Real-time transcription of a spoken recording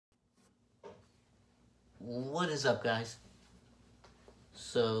What is up, guys?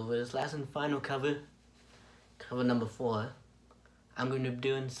 So with this last and final cover number 4, I'm going to be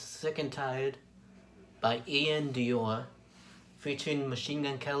doing Second Tired by Iann Dior, featuring Machine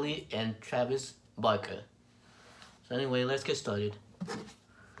Gun Kelly and Travis Barker. So anyway, let's get started.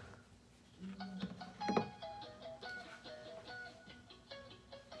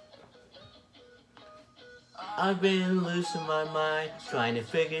 I've been losing my mind, trying to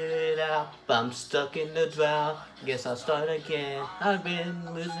figure it out, but I'm stuck in the drought, guess I'll start again. I've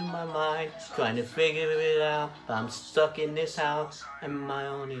been losing my mind, trying to figure it out, but I'm stuck in this house, I'm my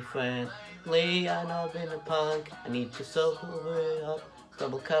only friend. Lately I know I've been a punk, I need to sober it up.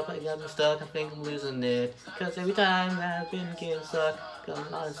 Double cup, I got me stuck, I think I'm losing it. Cause every time I've been getting stuck,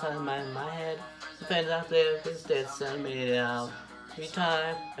 comes on inside my head. The fans out there, instead send me out. Every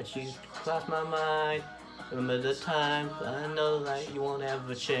time I choose to cross my mind, remember the time, but I know that you won't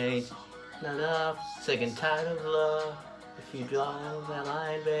ever change. Not enough, sick and tired of love. If you draw that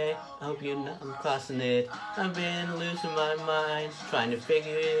line, babe, I hope you know I'm crossing it. I've been losing my mind, trying to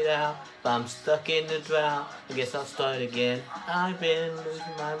figure it out, but I'm stuck in the drought, I guess I'll start again. I've been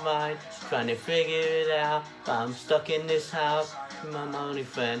losing my mind, trying to figure it out, but I'm stuck in this house, with my only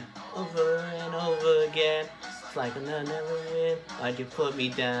friend. Over and over again, it's like I'll never win. Why'd you put me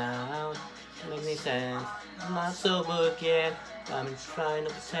down? Make any sense. I'm not sober again. I'm trying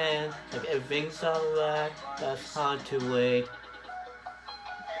to pretend like everything's alright. That's hard to wait.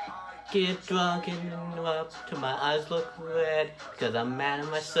 Get drunk and up till my eyes look red, because I'm mad at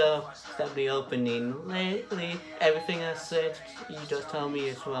myself. Stop the opening lately. Everything I said, you just tell me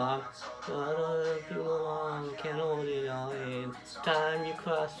it's wrong. But I don't feel along, can't hold it all in. Time you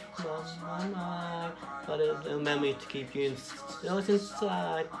cross my mind, but it'll memory to keep you still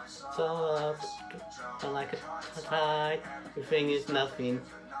inside. So up, like a tide. Everything is nothing.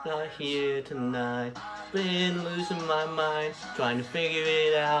 Not here tonight. Been losing my mind, trying to figure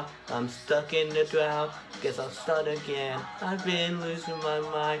it out. I'm stuck in the drought, guess I'll start again. I've been losing my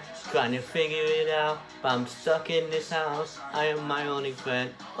mind, trying to figure it out, but I'm stuck in this house, I am my only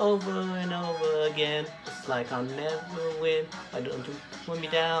friend. Over and over again, it's like I'll never win. Why don't you put me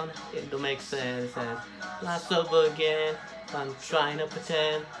down? It don't make sense. Not sober again, I'm trying to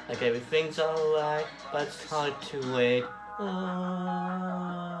pretend like everything's alright, but it's hard to wait. Oh.